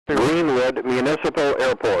Greenwood Municipal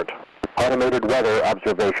Airport. Automated weather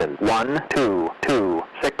observation.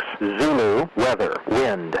 1226 Zulu. Weather.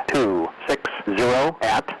 Wind 260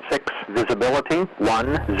 at 6. Visibility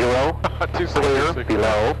 10. Clear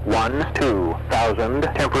below 12,000.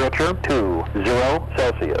 Temperature 20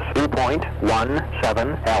 Celsius. Dew point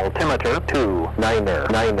 17. Altimeter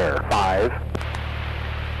 2995.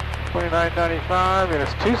 2995 and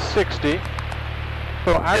it's 260.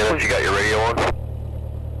 So actually, you got your radio on?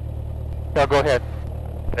 Yeah, go ahead.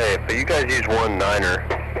 Hey, so you guys use 19er.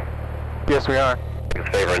 Yes, we are. It's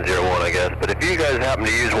favoring 01, I guess. But if you guys happen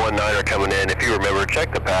to use 19er coming in, if you remember,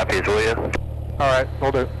 check the PAPIs, will you? All right,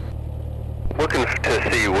 we'll do. Looking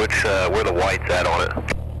to see which where the white's at on it.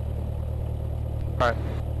 All right.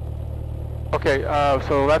 Okay,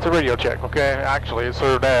 so that's a radio check, okay? Actually, it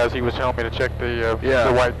served as he was telling me to check the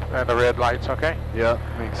white and the red lights, okay? Yeah,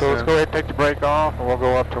 makes So sense. let's go ahead and take the brake off, and we'll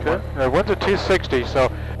go up to wind's at 260,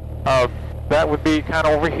 so that would be kind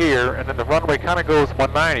of over here, and then the runway kind of goes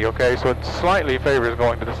 190, okay? So it slightly favors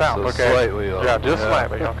going to the south, So okay? slightly, yeah, just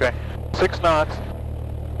slightly, okay? 6 knots,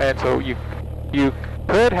 and so you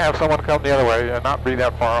could have someone come the other way and not be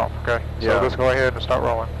that far off, okay? So let's go ahead and start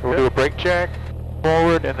rolling. We'll do a brake check,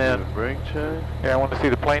 forward, and then brake check. Yeah, I want to see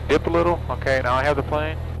the plane dip a little. Okay, now I have the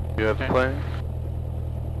plane. You have the plane?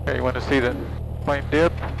 Okay, you want to see the plane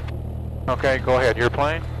dip? Okay, go ahead. Your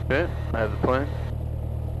plane? Okay, I have the plane.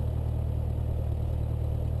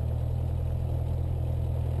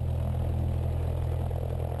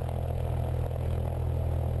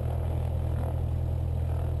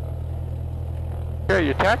 Okay,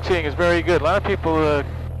 your taxiing is very good. A lot of people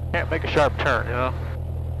can't make a sharp turn, you know.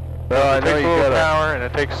 Well, I it know takes you a little gotta power, and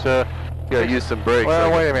it takes. You gotta use some brakes.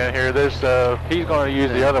 Well, wait a minute here. There's he's going to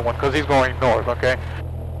use the other one because he's going north. Okay.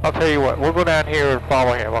 I'll tell you what. We'll go down here and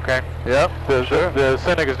follow him. Okay. Yep. The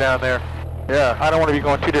Scenic is down there. Yeah. I don't want to be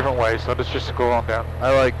going 2 different ways, so let's just go on down.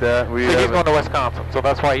 I like that. See, he's going to Wisconsin, so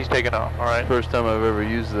that's why he's taking off. All right. First time I've ever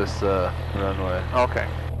used this runway. Okay.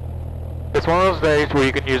 It's one of those days where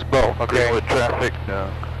you can use both. Okay. Greenwood traffic. Yeah.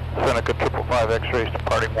 Seneca 555 X-rays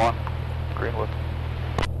departing 1. Greenwood.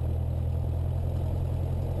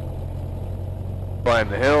 Climb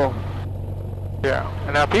the hill. Yeah.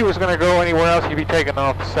 And now if he was going to go anywhere else, he'd be taking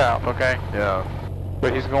off south. Okay. Yeah.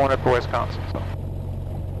 But he's going up to Wisconsin. So.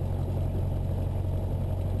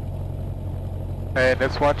 And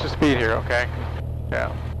let's watch the speed here. Okay.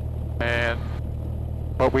 Yeah. And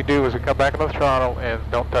what we do is we come back on the throttle and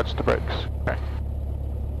don't touch the brakes. Okay.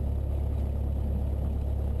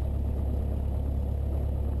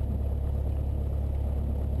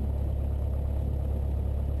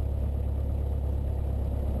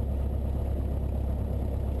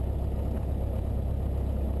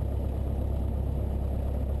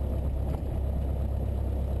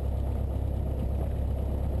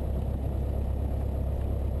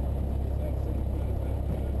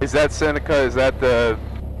 Is that Seneca? Is that the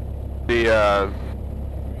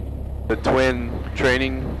twin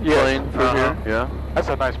training plane for here? Yeah. That's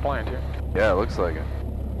a nice plane too. Yeah, it looks like it.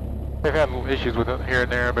 They've had little issues with it here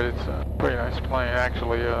and there, but it's a pretty nice plane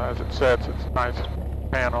actually. As it sets, it's a nice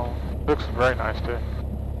panel. Looks very nice too.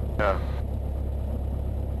 Yeah.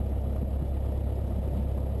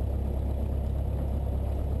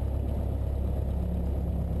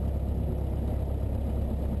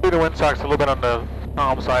 See the windsock's a little bit on the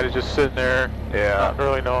calm side. It's just sitting there, not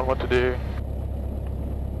really knowing what to do.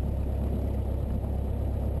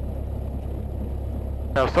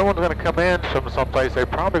 Now, if someone's going to come in from someplace, they're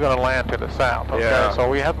probably going to land to the south. Okay, Yeah. so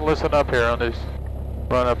we have to listen up here on these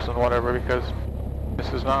run-ups and whatever because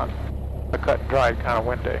this is not a cut and dried kind of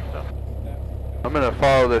wind day. So. I'm going to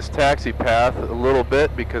follow this taxi path a little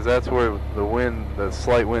bit because that's where the wind, the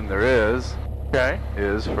slight wind there is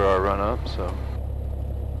for our run-up. So.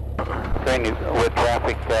 Thing is with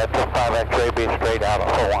traffic, 5 X-ray being straight out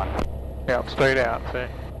for 1. Yeah, straight out. See.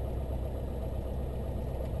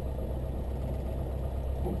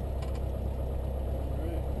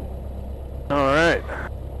 All right.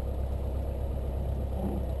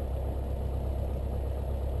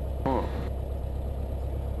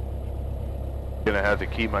 Gonna have to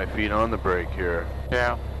keep my feet on the brake here.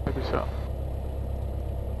 Yeah, maybe so.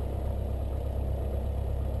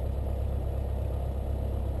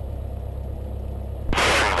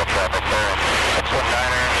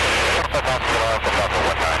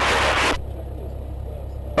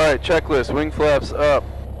 Alright, checklist. Wing flaps up.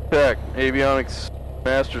 Check. Avionics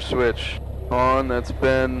master switch on. That's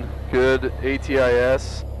been good.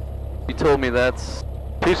 ATIS. He told me that's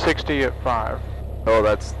 260 at 5. Oh,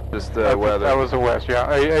 that's just the weather. That was the west,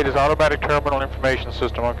 yeah. It is automatic terminal information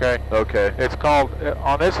system, okay? Okay. It's called,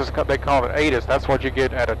 on this, they call it ATIS. That's what you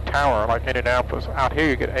get at a tower like Indianapolis. Out here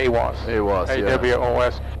you get AWOS. AWOS, yeah.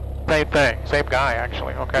 AWOS. Same thing. Same guy,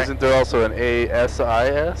 actually, okay? Isn't there also an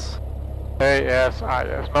ASIS? ASIS.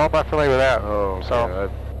 No, I'm not familiar with that. Oh, okay. So,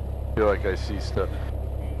 I feel like I see stuff.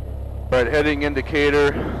 All right, heading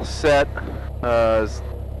indicator set is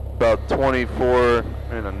about 24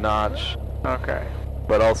 and a notch. okay.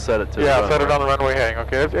 But I'll set it to Yeah, the set it runway. on the runway heading,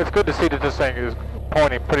 okay? It's good to see that this thing is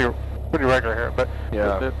pointing pretty regular here, but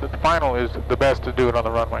yeah. the final is the best to do it on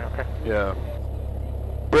the runway, okay? Yeah.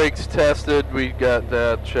 Brakes tested, we got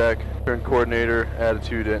that check. Turn coordinator,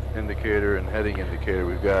 attitude indicator, and heading indicator.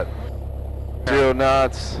 We've got 0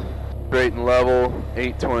 knots, straight and level,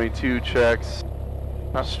 822 checks,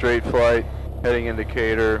 straight flight, heading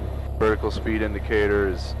indicator, vertical speed indicator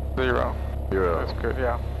is 0. 0. That's good,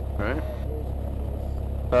 yeah. Alright.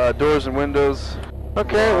 Doors and windows.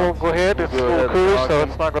 Okay, we'll go ahead. It's Go a ahead, cruise, lock so them.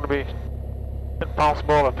 it's not going to be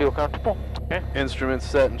impossible to feel comfortable. Okay. Instruments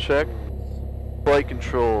set and check. Flight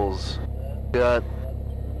controls. Got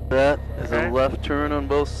that is a left turn on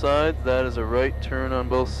both sides. That is a right turn on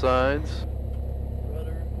both sides.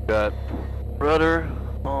 Got rudder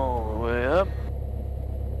all the way up.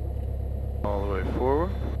 All the way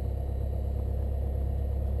forward.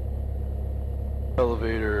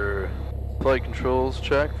 Elevator flight controls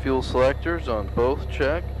check. Fuel selectors on both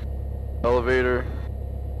check. Elevator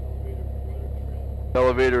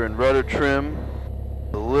and rudder trim.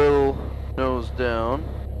 A little nose down.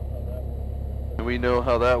 And we know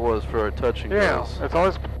how that was for our touching goes. It's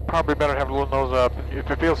always probably better to have a little nose up. If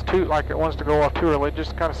it feels too like it wants to go off too early,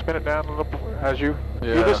 just kind of spin it down a little as you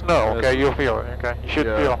just know, okay? You'll feel it, okay? You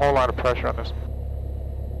shouldn't feel a whole lot of pressure on this.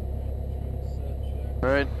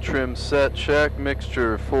 Alright, trim set check,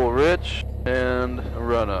 mixture full rich, and a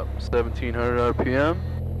run up. 1700 RPM.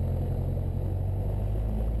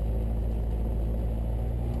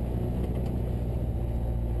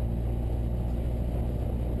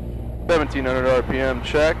 RPM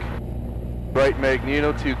check. Right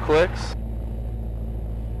magneto, 2 clicks.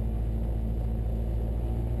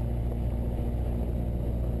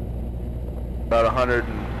 About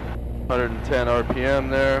 110 RPM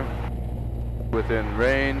there. Within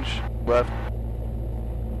range. Left.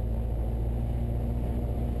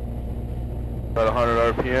 About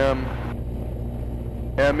 100 RPM.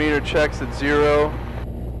 Ammeter checks at 0.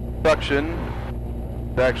 Suction.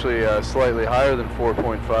 It's actually slightly higher than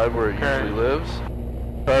 4.5 where it usually lives.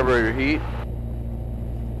 Carburetor heat.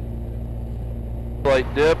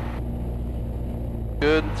 Flight dip.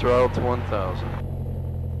 Good. Throttle to 1000.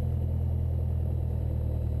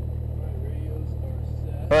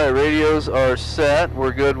 Alright, radios are set.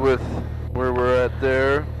 We're good with where we're at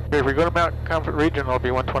there. Okay, if we go to Mount Comfort Region, it'll be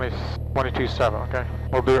 122.7, okay?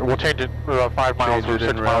 We'll change it 5 miles or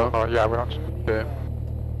 6 miles. Oh, yeah, we don't. Okay.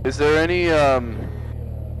 Is there any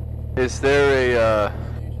is there a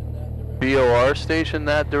BOR station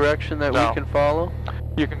that direction that we can follow?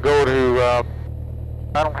 You can go to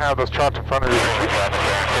I don't have those charts in front of you. You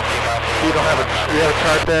don't have a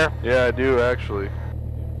chart there? Yeah, I do actually.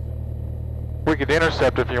 We could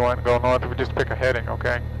intercept if you want to go north. We just pick a heading,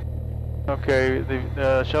 okay? Okay,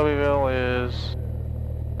 the Shelbyville is...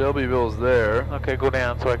 Shelbyville's there. Okay, go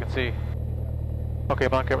down so I can see. Okay,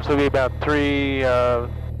 Mount Comfort, so it'll be about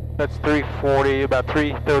that's 340, about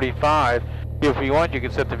 335. If you want, you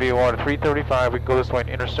can set the VOR to 335. We can go this way and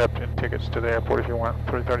intercept in tickets to the airport if you want,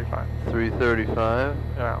 335. 335?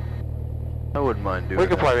 Yeah. I wouldn't mind doing We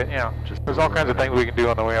can that. play it, yeah. There's all kinds of things we can do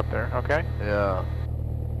on the way up there, okay? Yeah.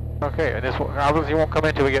 Okay, and this obviously won't come in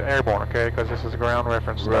until we get airborne, okay? Because this is ground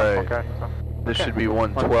reference stuff, Right. okay? So, This should be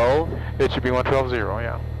 112? it should be 112.0,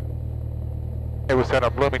 yeah. It was set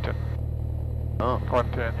up Bloomington. Oh.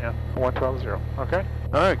 110, yeah. 112.0, okay?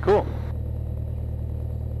 Alright, cool.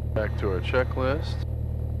 Back to our checklist.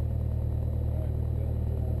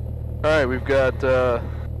 Alright, we've got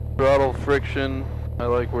throttle friction. I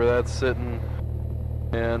like where that's sitting.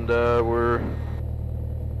 And we're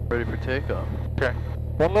ready for takeoff. Okay.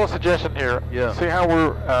 One little suggestion here. Yeah. See how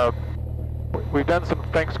we've done some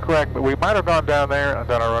things correct, but we might have gone down there and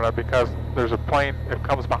done a run up because there's a plane that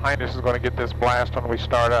comes behind us is going to get this blast when we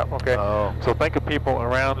start up, okay? Oh. So think of people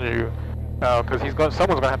around you, because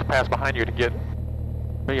someone's going to have to pass behind you to get,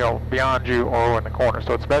 beyond you or in the corner.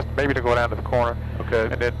 So it's best maybe to go down to the corner. Okay.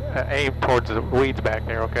 And then aim towards the weeds back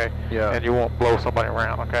there, okay? Yeah. And you won't blow somebody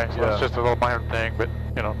around, okay? So it's just a little minor thing, but,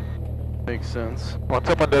 Makes sense. when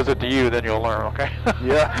someone does it to you, then you'll learn, okay?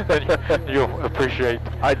 Yeah. Then you'll appreciate.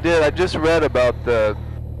 I did. I just read about the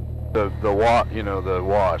the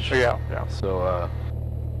wash. Yeah, yeah. So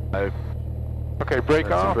Okay, break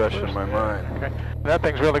that's off. fresh in my mind. Okay. That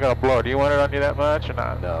thing's really gonna blow. Do you want it on you that much or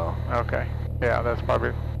not? No. Okay. Yeah, that's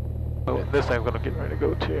probably. Oh, this thing's gonna get ready to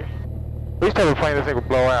go too. We used to have a plane this thing would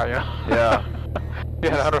blow out, you know? Yeah.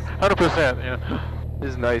 Yeah, 100%, you know.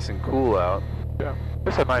 It's nice and cool out. Yeah.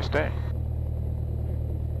 It's a nice day.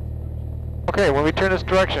 Okay, when we turn this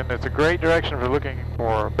direction, it's a great direction for looking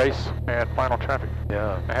for base and final traffic.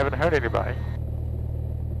 Yeah. I haven't heard anybody.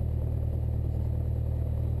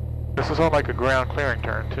 This is on like a ground clearing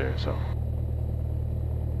turn too, so.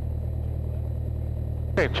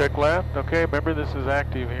 Okay, check left. Okay, remember this is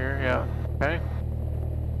active here, yeah. Okay.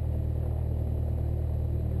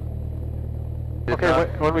 Okay,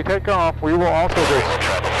 when we take off, we will also go.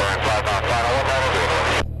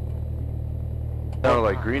 Sounded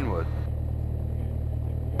like Greenwood.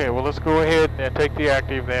 Okay, well let's go ahead and take the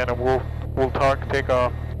active then, and we'll take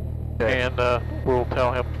off, Okay. and we'll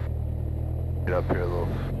tell him. Get up here a little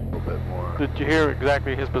bit more. Did you hear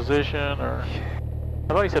exactly his position, or? I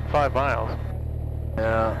thought he said 5 miles.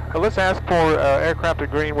 Yeah. Well, let's ask for aircraft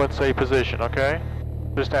at Greenwood, say position, okay?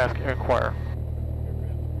 Just inquire.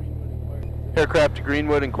 Aircraft to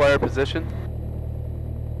Greenwood, inquire position.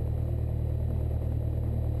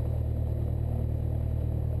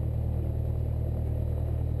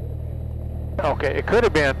 Okay, it could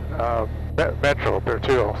have been Metro up there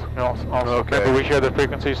too. Also, Okay. remember we share the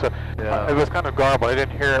frequency, so Yeah. it was kind of garbled. I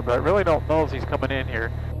didn't hear it, but I really don't know if he's coming in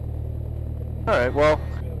here. All right. Well,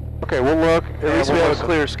 okay, we'll look. at least we have a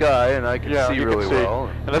clear sky, and I can see you really can see. well.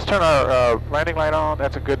 And let's turn our landing light on.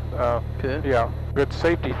 That's a good, Okay. yeah, good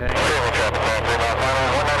safety thing.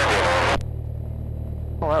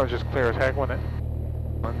 Well, that was just clear as heck, wasn't it?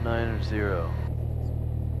 190.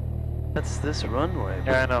 That's this runway.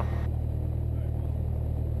 Yeah, I know.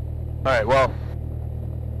 All right. Well,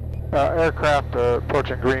 Aircraft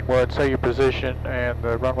approaching Greenwood, say your position and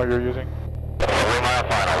the runway you're using. 3 mile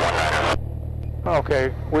final, 19.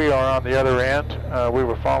 Okay, we are on the other end. We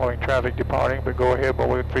were following traffic departing, but go ahead, we'll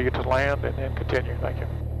wait for you to land and then continue. Thank you.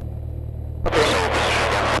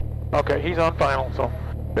 Okay, he's on final, so.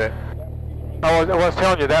 okay. I was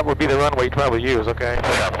telling you that would be the runway you'd probably use, okay?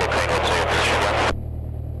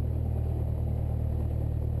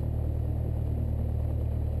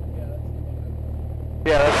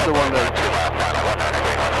 Yeah, that's the one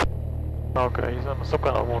that. Okay, he's on some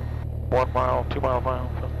kind of 1 mile, 2 mile final.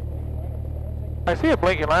 So. I see a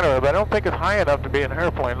blinking light over there, but I don't think it's high enough to be an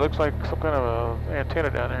airplane. It looks like some kind of a antenna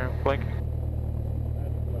down there blinking.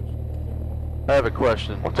 I have a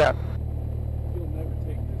question. What's that?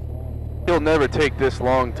 He'll never take this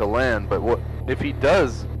long to land, but what if he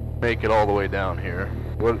does make it all the way down here?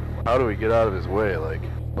 How do we get out of his way? Like,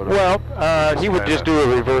 Well, he would just do a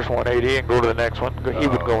reverse 180 and go to the next one. He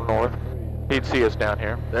would go north. He'd see us down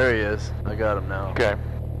here. There he is. I got him now. Okay.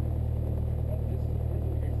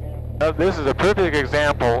 This is a perfect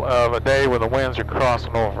example of a day when the winds are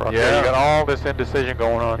crossing over. Okay? Yeah. You got all this indecision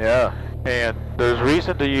going on. Yeah. And there's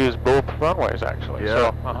reason to use both runways, actually.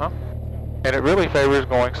 Yeah. So, and it really favors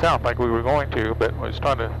going south like we were going to, but we're just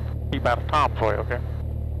trying to keep out of Tom's way, okay?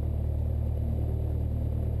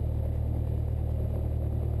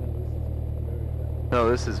 No,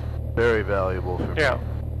 this is very valuable for me. Yeah.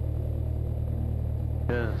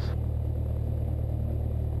 Yes.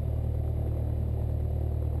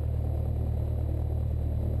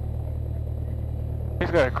 He's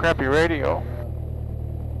got a crappy radio.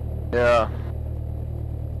 Yeah.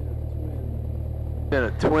 Been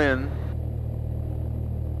a twin.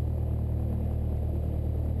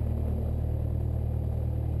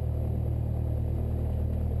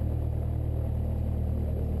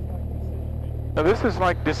 Now this is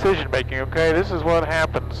like decision making, okay? This is what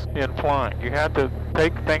happens in flying. You have to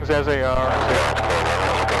take things as they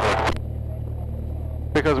are.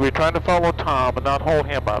 Because we're trying to follow Tom and not hold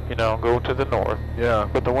him up, you know, go to the north. Yeah.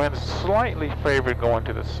 But the wind's slightly favored going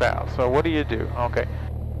to the south. So what do you do? Okay.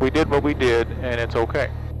 We did what we did, and it's okay.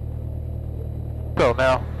 So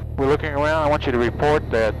now, we're looking around. I want you to report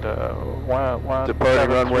that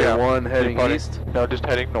Departing runway 1, heading east? No, just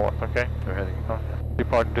heading north, okay? Or heading. Okay.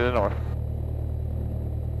 Departing to the north.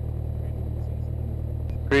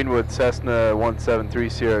 Greenwood Cessna 173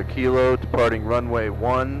 Sierra Kilo, departing runway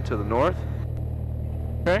 1 to the north.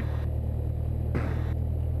 Okay.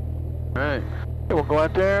 Alright. Okay, we'll go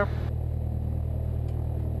out there.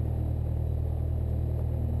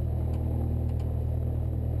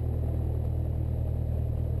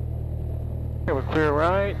 Okay, we're clear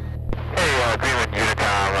right. Hey, Greenwood,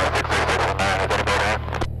 Unicom, 66619, is anybody there?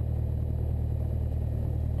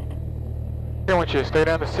 Okay, I want you to stay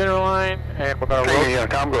down the center line, and we're going to rotate. Yeah,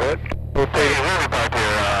 Tom, go ahead. Rotate. Hey, we're going to park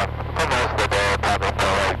here, for most of the day, probably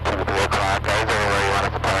till like 2 to 3 o'clock. Is there anywhere you want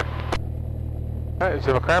us to park? Is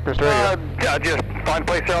it a crap or straight? Yeah, just find a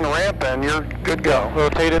place there on the ramp and you're good to go.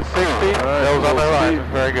 Rotate at 60. Nose on the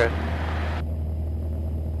horizon. Very good.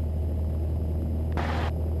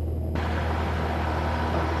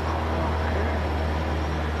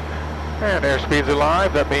 And airspeed's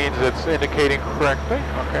alive. That means it's indicating correctly.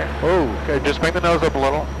 Okay. Oh, okay. Just bring the nose up a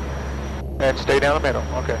little. And stay down the middle.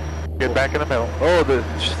 Okay. Get back in the middle. Oh, the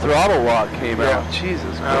throttle lock came out.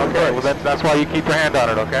 Jesus Christ. Okay, well that's why you keep your hand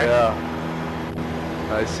on it, okay? Yeah.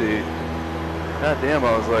 I see. God damn,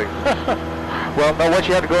 I was like... Well, no, what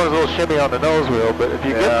you have to go is a little shimmy on the nose wheel, but if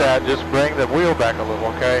you get that, just bring the wheel back a little,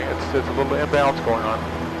 okay? It's a little imbalance going on.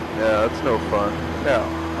 Yeah, that's no fun. Yeah.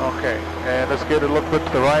 Okay, and let's get a little bit to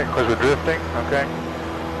the right because we're drifting, okay?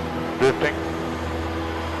 Drifting.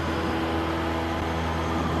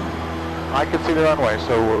 I can see the runway,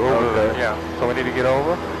 so we're over there. Yeah, so we need to get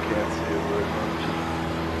over. I can't see it very much.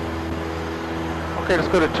 Okay, let's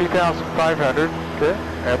go to 2,500. Okay.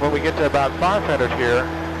 And when we get to about 500 here,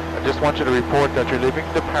 I just want you to report that you're leaving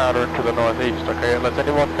the pattern to the northeast, okay? And let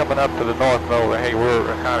anyone coming up to the north know that, hey, we're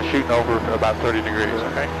kind of shooting over for about 30 degrees,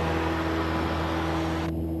 okay?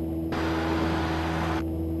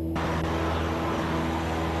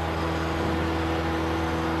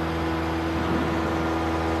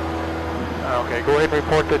 Okay, go ahead and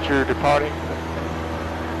report that you're departing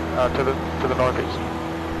to the northeast.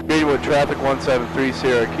 Greenwood traffic 173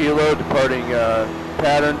 Sierra Kilo, departing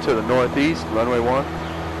pattern to the northeast, runway 1.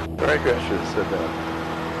 Very good. Should have said that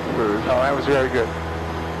first. No, that was very good.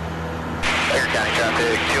 Baker County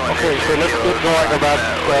traffic, 200. Okay, so let's get going about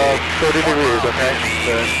 30 degrees, okay?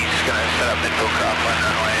 Just going to set up mid-full crop on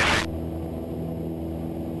runway.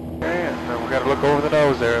 Okay, and then we've got to look over the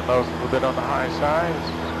nose there. The nose is a little bit on the high side,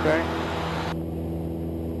 okay?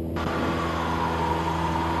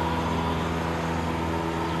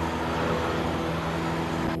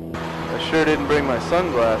 Sure didn't bring my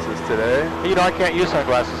sunglasses today. You know, I can't use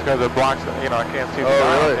sunglasses because it blocks, you know, I can't see the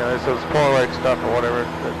ground. Really? You know, so it's Polaroid stuff or whatever.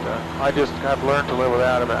 But I just have learned to live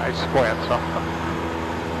without them, and I squint, so.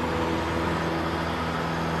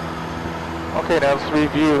 Okay, now let's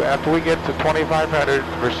review. After we get to 2,500,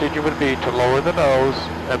 the procedure would be to lower the nose,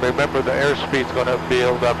 and remember the airspeed's going to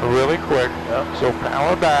build up really quick. So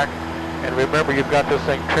power back, and remember you've got this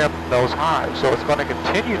thing trimmed nose high, so it's going to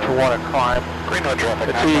continue to want to climb Greenwood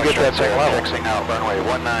traffic, until you get that thing level. Fixing out runway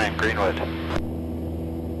 19, Greenwood.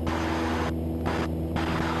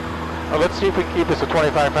 Let's see if we can keep this at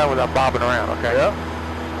 2,500 without bobbing around, okay? Yep.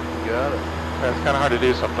 Got it. That's kind of hard to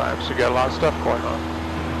do sometimes. You got a lot of stuff going on.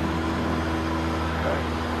 Okay.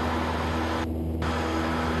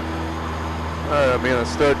 Alright, I'm going to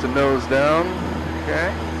start to nose down. Okay.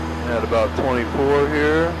 At about 24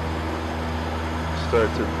 here. Start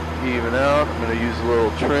to even out. I'm going to use a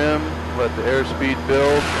little trim. Let the airspeed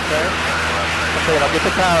build. Okay. Okay, now get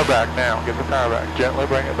the power back now. Get the power back. Gently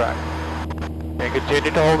bring it back. And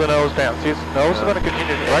continue to hold the nose down. See, the nose is going to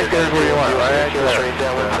continue. Right there is where you want it. Right there.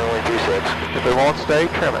 If it won't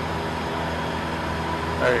stay, trim it.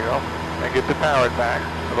 There you go. And get the power back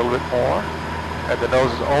a little bit more. And the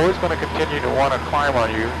nose is always going to continue to want to climb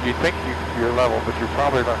on you. You think you're level, but you're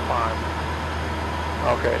probably going to climb.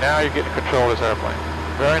 Okay, now you're getting control of this airplane.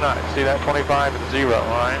 Very nice. See that 25 and 0,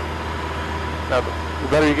 all right? Now, the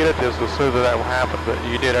better you get at this, the sooner that will happen, but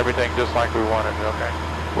you did everything just like we wanted, okay?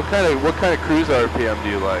 What kind of cruise RPM do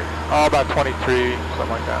you like? Oh, about 23,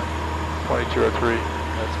 something like that. 22 or 3.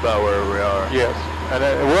 That's about where we are. Yes, and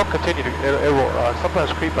it will continue to, it will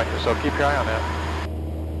sometimes creep on you, so keep your eye on that.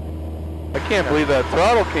 I can't believe that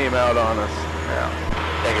throttle came out on us. Yeah.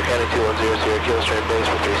 Baker County 210 Sierra Kilo, straight base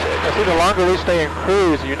for 36. Now see, the longer we stay in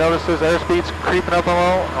cruise, you notice this airspeed's creeping up a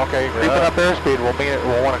little? Okay, creeping up airspeed will mean it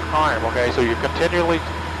will want to climb, okay? So you continually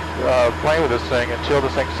play with this thing until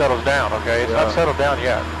this thing settles down, okay? It's not settled down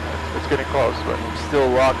yet. It's getting close, but... I'm still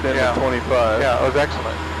locked in at 25. Yeah, it was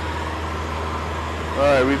excellent.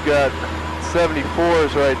 Alright, we've got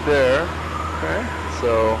 74s right there. Okay.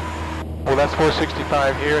 So... Well, that's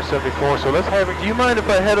 465 here, 74, so let's have it... Do you mind if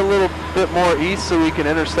I head a little bit more east so we can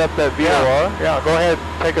intercept that VOR? Yeah, go ahead,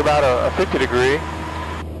 take about a 50 degree.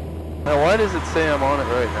 Now, why does it say I'm on it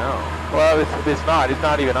right now? Well, it's not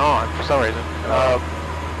even on for some reason.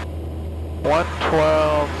 112.0,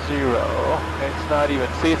 it's not even,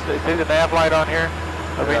 see the nav light on here?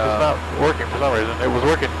 I mean, it's not working for some reason. It was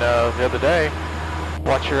working the other day.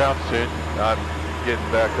 Watch your altitude. I'm getting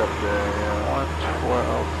back up there, yeah.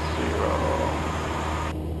 112.0.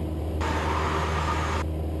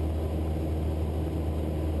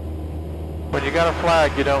 When you got a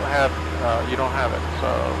flag, you don't have it. So,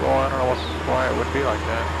 well, I don't know why it would be like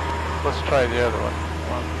that. Let's try the other one.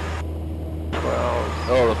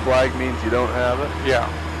 112. Oh, the flag means you don't have it? Yeah.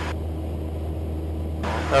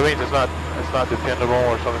 That means it's not dependable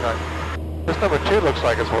or something like that. This number 2 looks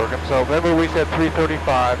like it's working. So remember we said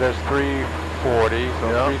 335, there's 340,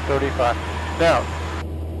 so yep. 335. Now,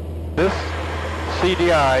 this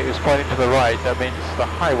CDI is pointing to the right. That means the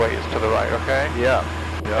highway is to the right, okay? Yeah.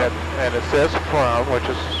 Yep. And it says from, which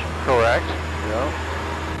is correct. Yeah.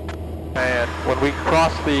 And when we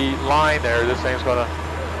cross the line there, this thing's going to,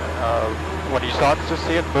 when you start to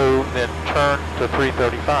see it move, then turn to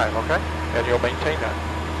 335, okay? And you'll maintain that.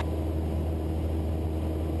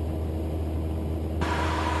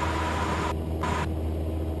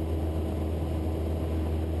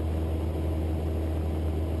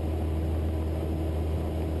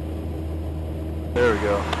 There we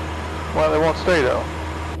go. Well, it won't stay though.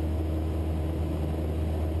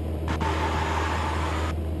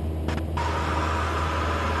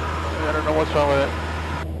 I don't know what's wrong with it.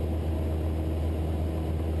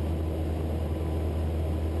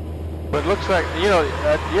 But it looks like, you know,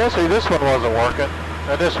 yesterday this one wasn't working,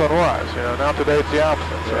 and this one was, you know, now today it's the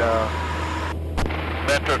opposite. So. Yeah.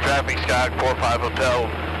 Metro traffic, Sky 45 Hotel.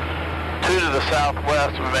 2 to the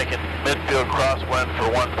southwest, we're making midfield crosswind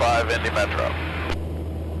for 15 Indy Metro.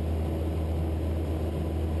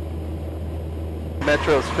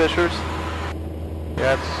 Metro's Fishers?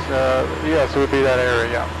 Yeah, yes, it would be that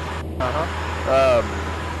area, yeah.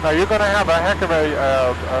 Now you're going to have a heck of a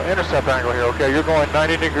intercept angle here, okay? You're going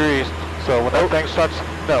 90 degrees, so when that thing starts,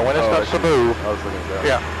 when it starts to move, I was looking at that.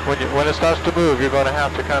 Yeah, when it starts to move, you're going to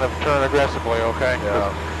have to kind of turn aggressively, okay?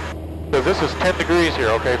 Yeah. Because this is 10 degrees here,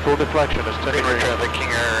 okay? Full deflection is 10 degrees. Traffic,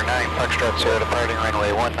 King Air 9 Foxtrot, Sierra, departing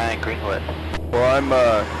runway 19 Greenwood. Well, I'm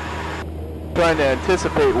trying to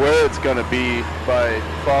anticipate where it's going to be by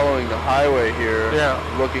following the highway here. Yeah.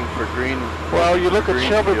 Looking for green. Well, you look at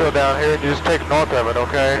Shelbyville down here and you just take north of it,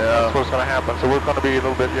 okay? Yeah. That's what's going to happen. So we're going to be a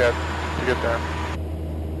little bit yet to get there.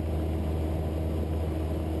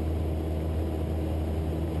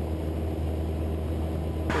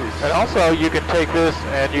 And also, you can take this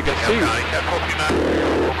and you can see. Opening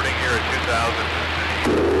here at 2000.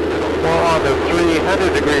 We're on the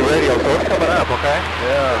 300 degree radial, so it's coming up, okay?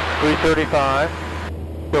 Yeah. 335.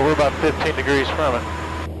 So we're about 15 degrees from it.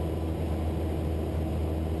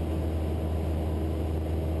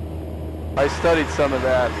 I studied some of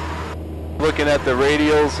that, looking at the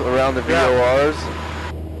radials around the VORs.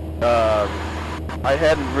 I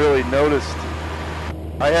hadn't really noticed.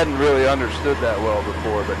 I hadn't really understood that well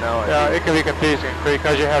before, but now I do. Yeah, it can be confusing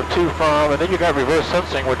because you have 2 firm, and then you got reverse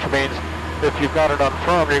sensing, which means if you've got it on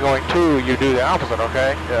firm, you're going 2, you do the opposite,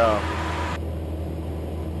 okay? Yeah.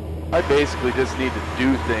 I basically just need to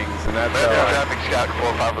do things, and that's Metro how traffic, Scout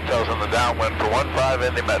 45 Hotels on the downwind for 15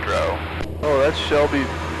 Indy Metro. Oh, that's Shelby.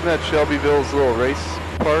 Isn't that Shelbyville's little race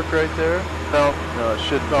park right there? No, it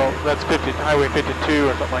shouldn't. No, that's Highway 52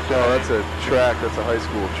 or something like that. Oh, that's a track. That's a high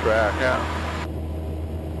school track. Yeah.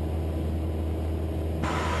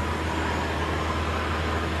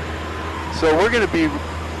 So we're going to be,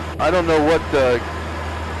 I don't know what the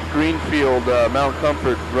Greenfield Mount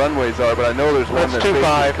Comfort runways are, but I know there's one that's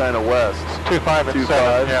facing kind of west. It's 25 and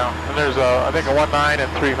 7, yeah. And there's I think a 19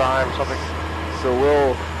 and 35 or something. So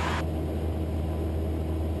we'll...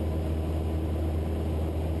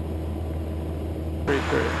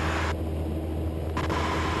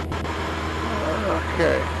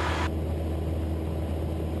 Okay.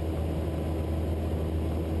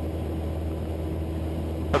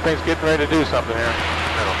 The thing's getting ready to do something here.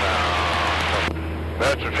 Middle down.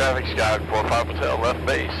 Metro traffic, Sky 45 Hotel, left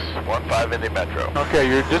base, 15 Indy Metro. Okay,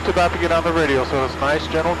 you're just about to get on the radio, so it's a nice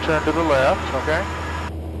gentle turn to the left, okay?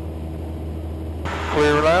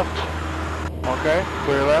 Clear left. Okay,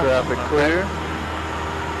 clear left. Traffic clear.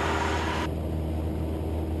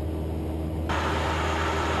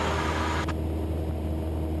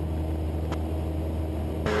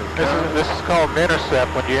 This is called an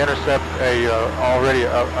intercept. When you intercept already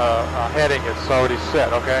a heading, it's already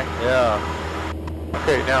set, okay? Yeah.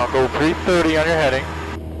 Okay, now go 330 on your heading.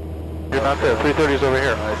 You're not there. 330 is over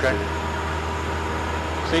here, okay?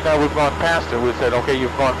 See, now we've gone past it. We said, okay,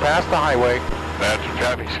 you've gone past the highway. Metro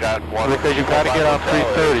traffic, Scott 1. Because you've got to get on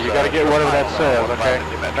 330. You've got to get whatever that says, okay?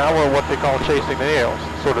 Now we're what they call chasing the nails,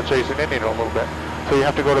 sort of chasing the needle a little bit. So you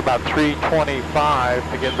have to go to about 325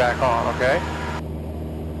 to get back on, okay?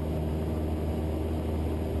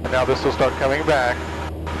 And now this will start coming back.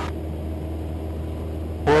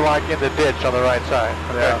 We're like in the ditch on the right side,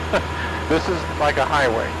 okay? Yeah. This is like a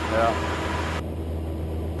highway. Yeah.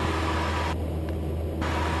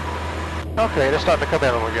 Okay, they're starting to come in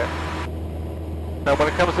a little bit. Now when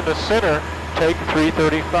it comes in the center, take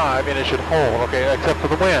 335 and it should hold, okay, except for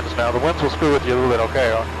the winds. Now the winds will screw with you a little bit, okay?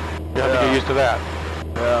 You have to get used to that.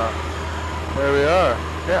 Yeah. There we are.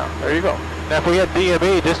 Yeah, there you go. Now if we had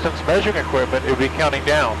DME, distance measuring equipment, it would be counting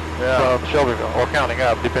down from Shelbyville, or counting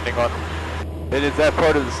up, depending on... And is that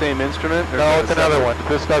part of the same instrument? No, it's another one.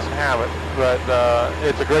 This doesn't have it, but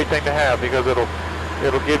it's a great thing to have because it'll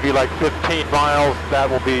give you like 15 miles. That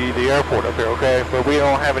will be the airport up here, okay? But we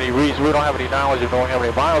don't have any reason. We don't have any knowledge of knowing how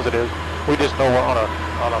many miles it is. We just know we're on a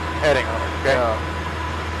heading on it, okay?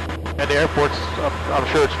 Yeah. And the airport's, I'm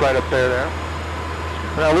sure it's right up there.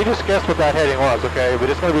 Now we just guessed what that heading was, okay? But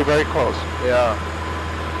it's going to be very close. Yeah.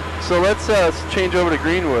 So let's change over to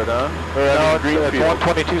Greenwood, huh? Or no, it's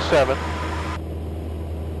 122.7.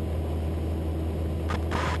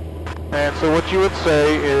 And so what you would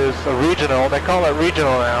say is a regional. They call it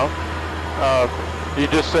regional now. You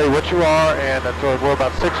just say what you are, and we're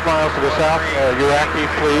about 6 miles to the south. You're active,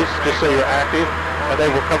 please. Just say you're active, and they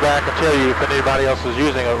will come back and tell you if anybody else is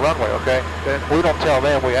using a runway, okay? We don't tell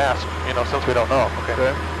them, we ask, since we don't know,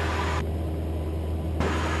 okay?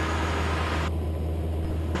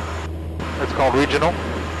 It's called regional.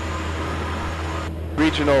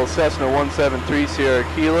 Regional Cessna 173 Sierra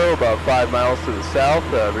Kilo, about 5 miles to the south.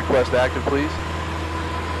 Request active, please.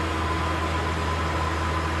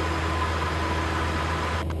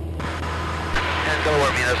 And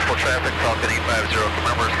Delaware Municipal Traffic, Falcon 850,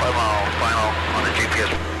 remember it's 5 mile final on the GPS.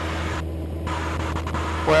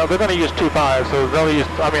 Well, they're going to use 25, so they'll use,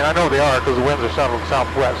 I know they are because the winds are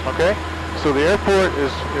southwest, okay? So the airport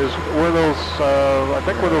is where those, I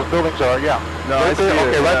think where those buildings are, yeah. No, I see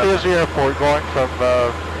okay, it, right there's the airport going from,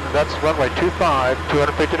 that's runway 25,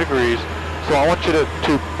 250 degrees. So I want you to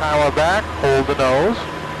power back, hold the nose.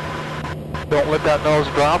 Don't let that nose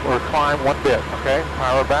drop or climb one bit, okay?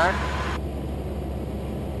 Power back.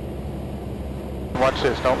 Watch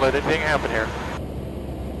this, don't let anything happen here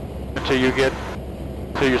until you get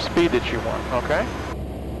to your speed that you want, okay?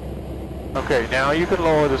 Okay, now you can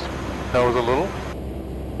lower this nose a little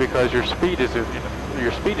because your speed is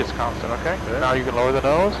constant, okay? Now you can lower the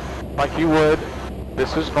nose like you would.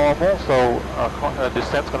 This is normal, so a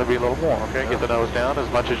descent's going to be a little more, okay? Get the nose down as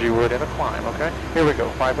much as you would in a climb, okay? Here we go,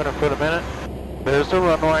 500 foot a minute. There's the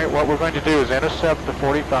runway. What we're going to do is intercept the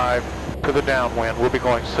 45 to the downwind. We'll be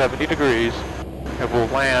going 70 degrees, and we'll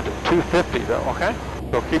land 250 though, okay?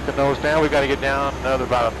 So keep the nose down. We've got to get down another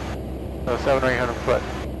about 700 or 800 foot.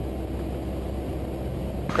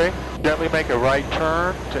 Okay, gently make a right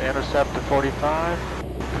turn to intercept the 45.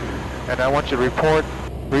 And I want you to report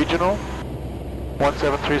regional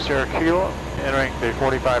 173 Sierra Kilo, entering the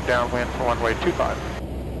 45 downwind for runway 25.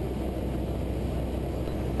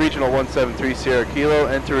 Regional 173 Sierra Kilo,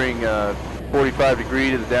 entering 45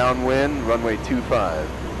 degree to the downwind, runway 25.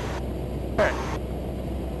 Okay.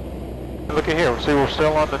 Look at here, see we're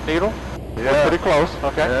still on the needle? Yeah. We're pretty close,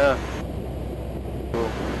 okay? Yeah.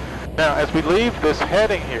 Now, as we leave this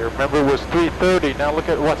heading here, remember it was 330, now look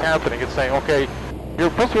at what's happening. It's saying, okay, you're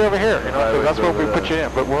supposed to be over here, so that's where we put you in,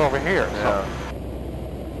 but we're over here. Yeah.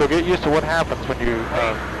 So get used to what happens when you...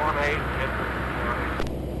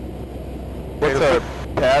 What's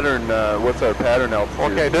our pattern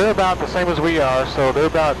altitude? Okay, they're about the same as we are, so they're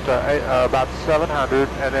about 700,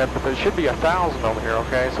 and then there should be 1,000 over here,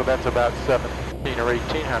 okay? So that's about 17 or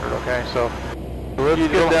 1,800, okay? So let's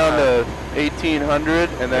get down to 1,800,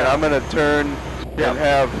 and then I'm going to turn and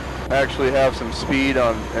actually have some speed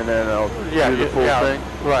on, and then I'll do the full thing.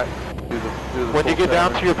 Right. When you get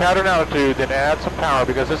down to your pattern altitude, then add some power,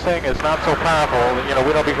 because this thing is not so powerful.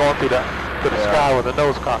 We don't be going through the sky with the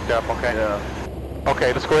nose cocked up, okay? Yeah.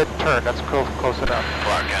 Okay, let's go ahead and turn. That's close enough.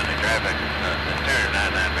 Clark County traffic, turn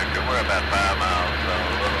 99 Victor. We're about 5 miles, so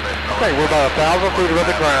a little bit. Okay, we're about 1,000 feet above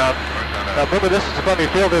the ground. Now remember, this is going to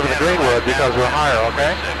be fielded in Greenwood because we're higher,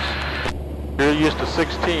 okay? You're used to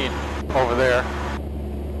 16 over there.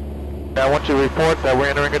 Now I want you to report that we're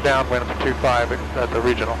entering a downwind for 25 at the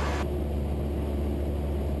regional.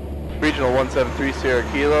 Regional 173 Sierra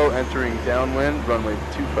Kilo, entering downwind, runway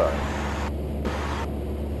 25.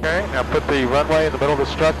 Okay, now put the runway in the middle of the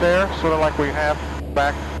strut there, sort of like we have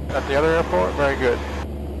back at the other airport. Very good.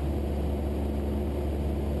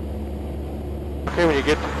 Okay, when you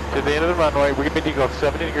get to the end of the runway, we need to go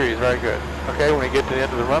 70 degrees. Very good. Okay, when you get to the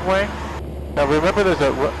end of the runway, now remember there's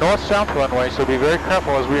a north-south runway, so be very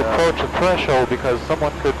careful as we approach the threshold, because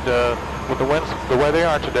someone could, with the winds the way they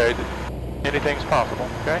are today, anything's possible.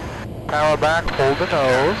 Okay, power back, hold the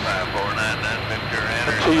nose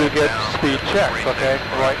until you get speed checks. Okay,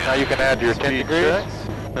 right now you can add your 10 degrees.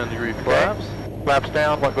 10 degree flaps. Flaps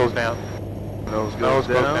down. What goes down? Nose goes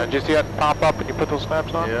down. Did you see that pop up when you put those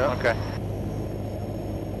flaps on? Yeah. Okay.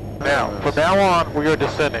 Now, from now on, we are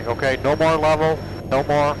descending, okay? No more level, no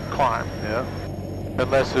more climb. Yeah.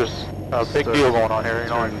 Unless there's a big deal going on here, you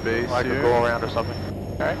know, like a go around or something.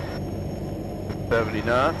 Okay? 70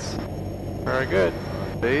 knots. Very good.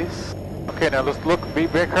 Base. Okay, now let's look, be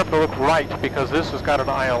very careful to look right, because this has got an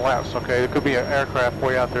ILS, okay? There could be an aircraft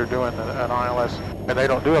way out there doing an ILS, and they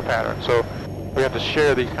don't do a pattern, so we have to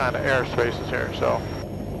share these kind of airspaces here, so.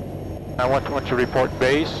 I want you to report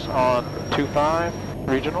base on 25,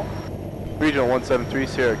 regional. Regional 173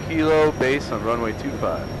 Sierra Kilo, base on runway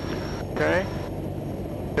 25. Okay.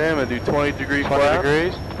 Okay, I'm going to do 20 degree 20 flap.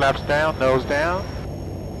 degrees, flaps down, nose down.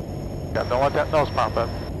 Yeah, don't let that nose pop up.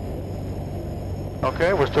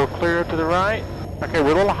 Okay, we're still clear to the right. Okay,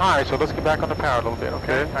 we're a little high, so let's get back on the power a little bit,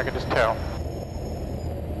 okay? I can just tell.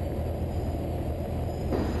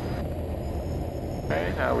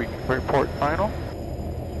 Okay, now we can report final.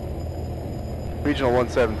 Regional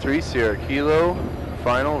 173 Sierra Kilo,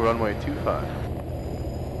 final, runway 25.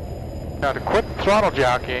 Now to quit throttle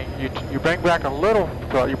jockeying, you bring back a little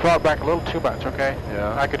throttle, you brought back a little too much, okay?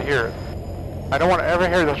 Yeah. I could hear it. I don't want to ever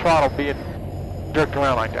hear the throttle being jerked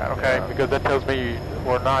around like that, okay? Yeah. Because that tells me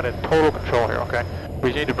we're not in total control here, okay?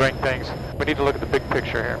 We need to bring things, we need to look at the big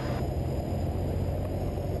picture here.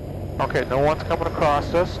 Okay, no one's coming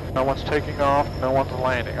across us, no one's taking off, no one's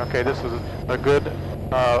landing. Okay, this is a good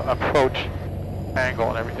approach angle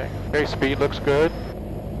and everything. Okay, speed looks good.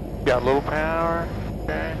 Got a little power,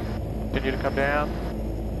 okay? Continue to come down.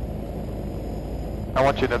 I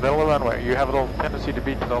want you in the middle of the runway. You have a little tendency to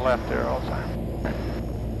be to the left there all the time. Okay.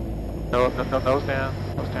 No, nose down,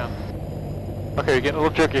 nose down. Okay, you're getting a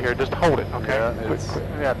little jerky here. Just hold it, okay?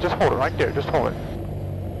 Yeah, yeah, just hold it right there. Just hold it.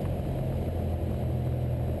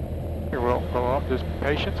 Here, we'll go up. Just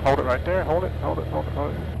patience. Hold it right there. Hold it, hold it, hold it,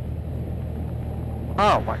 hold it.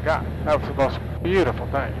 Oh my God, that was the most beautiful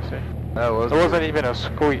thing, you see? That was. There wasn't even a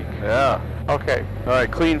squeak. Yeah. Okay. All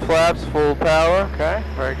right, clean flaps, full power. Okay,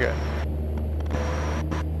 very good.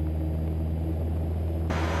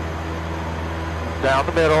 Down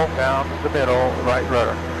the middle, right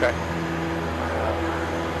rudder. Okay.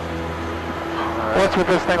 What's with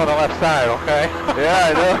this thing on the left side, okay? Yeah,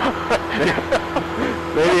 I know.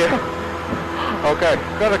 Maybe. Okay,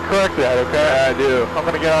 I'm gonna correct that, okay? Yeah, I do. I'm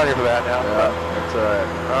gonna get on here for that now. Yeah, that's all right.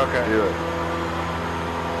 Okay. Do it.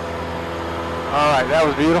 All right, that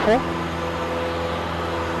was beautiful.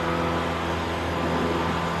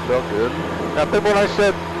 Felt good. Now, remember when I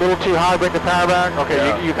said a little too high, bring the power back? Okay,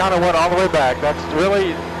 Yeah. you kind of went all the way back. That's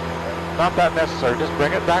really not that necessary. Just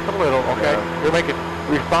bring it back a little, okay? Yeah. You're making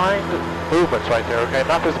refined movements right there, okay?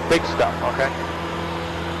 Not this big stuff, okay?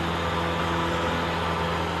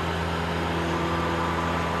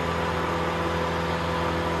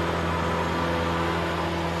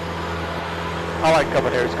 I like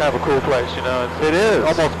coming here. It's kind of a cool place, you know. It is.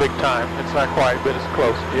 Almost big time. It's not quite, but it's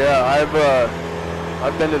close. Yeah,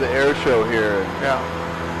 I've been to the air show here. Yeah.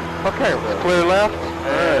 Okay, it's clear left.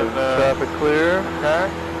 And traffic clear. Okay.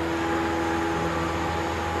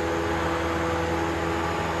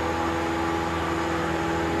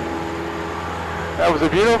 That was a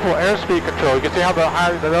beautiful airspeed control. You can see how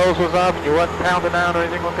the nose was up and you wasn't pounding down or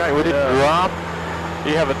anything. Okay, we didn't drop.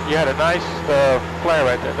 You had a nice flare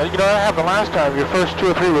right there. Now, you know, that happened last time. Your first 2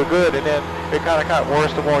 or 3 were good, and then it kind of got worse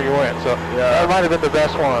the more you went. So that might have been the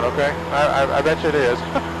best one. Okay, I bet you it is.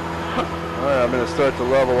 All right, I'm going to start to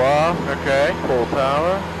level off. Okay. Full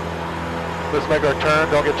power. Let's make our turn.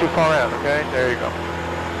 Don't get too far out. Okay, there you go.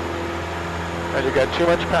 And you got too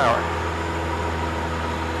much power.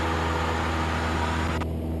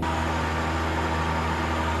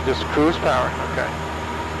 Just cruise power. Okay.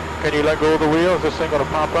 Can you let go of the wheel? Is this thing going to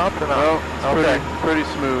pop up or not? No, it's pretty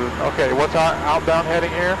smooth. Okay, what's our outbound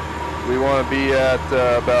heading here? We want to be at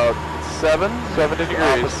about 70 degrees.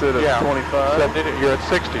 Opposite of 25. 70, you're at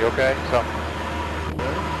 60, okay? So.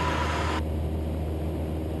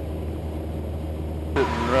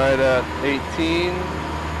 Sitting right at 18.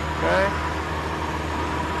 Okay.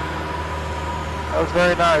 That was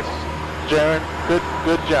very nice, Jaron.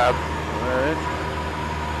 Good job. All right.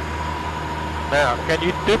 Now, can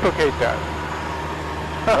you duplicate that?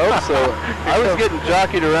 I hope so. I was getting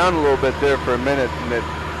jockeyed around a little bit there for a minute, and it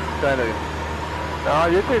kind of... No,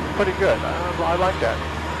 you did pretty good. I like that.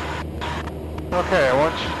 Okay, I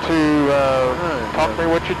want you to talk to me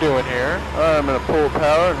what you're doing here. I'm going to pull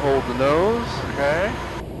power and hold the nose. Okay.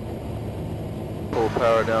 Pull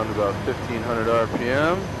power down to about 1500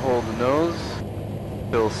 RPM. Hold the nose.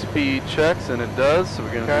 Till speed checks, and it does. So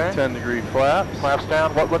we're going to do 10 degree flaps. Flaps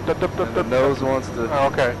down. What the nose wants to...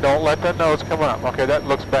 Okay, don't let that nose come up. Okay, that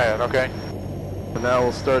looks bad, okay? And now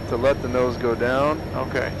we'll start to let the nose go down.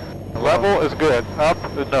 Okay. Level is good. Up,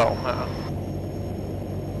 no.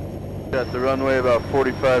 Got the runway about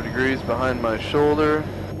 45 degrees behind my shoulder.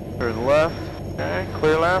 Turn left. Okay,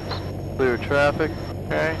 clear laps. Clear traffic.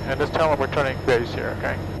 Okay, and just tell them we're turning base here,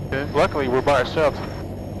 okay? Okay. Luckily, we're by ourselves.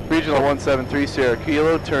 Regional 173 Sierra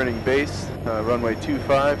Kilo, turning base, runway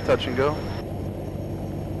 25, touch and go.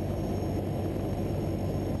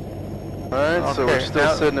 Alright, Okay, so we're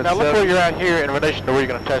still sitting at now 7. look where you're at here in relation to where you're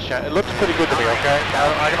going to touch down. It looks pretty good to me, okay?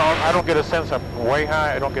 I don't get a sense I'm way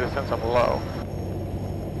high, I don't get a sense I'm low.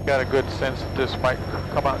 Got a good sense that this might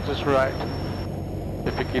come out just right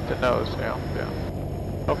if you keep the nose down. Yeah.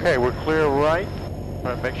 Okay, we're clear right.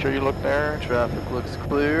 Make sure you look there. Traffic looks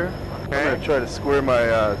clear. Okay. I'm going to try to square my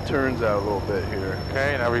turns out a little bit here.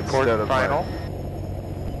 Okay, now report final.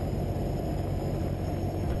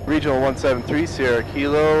 Regional 173 Sierra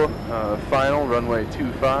Kilo, final, runway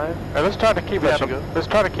 25. Right, let's try to keep it down. Let's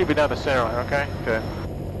try to keep it down the center line, okay? Okay.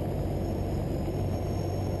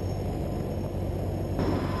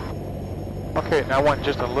 Okay, now I want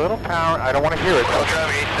just a little power. I don't want to hear it.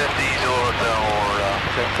 Traffic 850,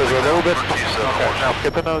 Okay, so a little bit. Okay, now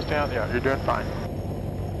get the nose down. Yeah, you're doing fine.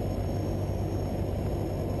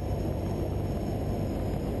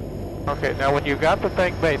 Okay, now when you got the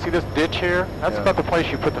thing made, see this ditch here? That's about the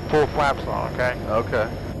place you put the full flaps on, okay? Okay.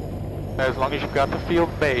 As long as you've got the field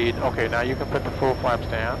made, okay, now you can put the full flaps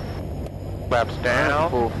down. Flaps down.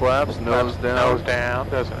 Full flaps, nose down. Nose down,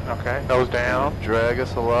 doesn't it? Okay, nose down. Drag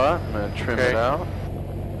us a lot. I'm going to trim it out.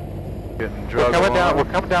 Getting drug We're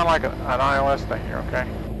coming down like an ILS thing here, okay?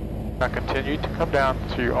 Now continue to come down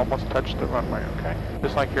until you almost touch the runway, okay?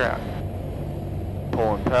 Just like you're at.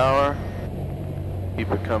 Pulling power.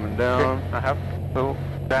 Keep it coming down. Okay, I have a little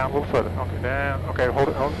down a little further. Okay, down. Okay, hold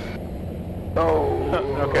it, hold it.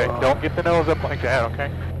 Oh. Okay, don't get the nose up like that,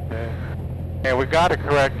 okay? Okay. And we got to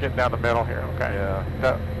correct getting down the middle here, okay?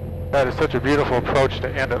 Yeah. That is such a beautiful approach to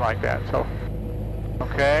end it like that, so.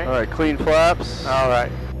 Okay. All right, clean flaps. All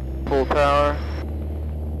right. Full power.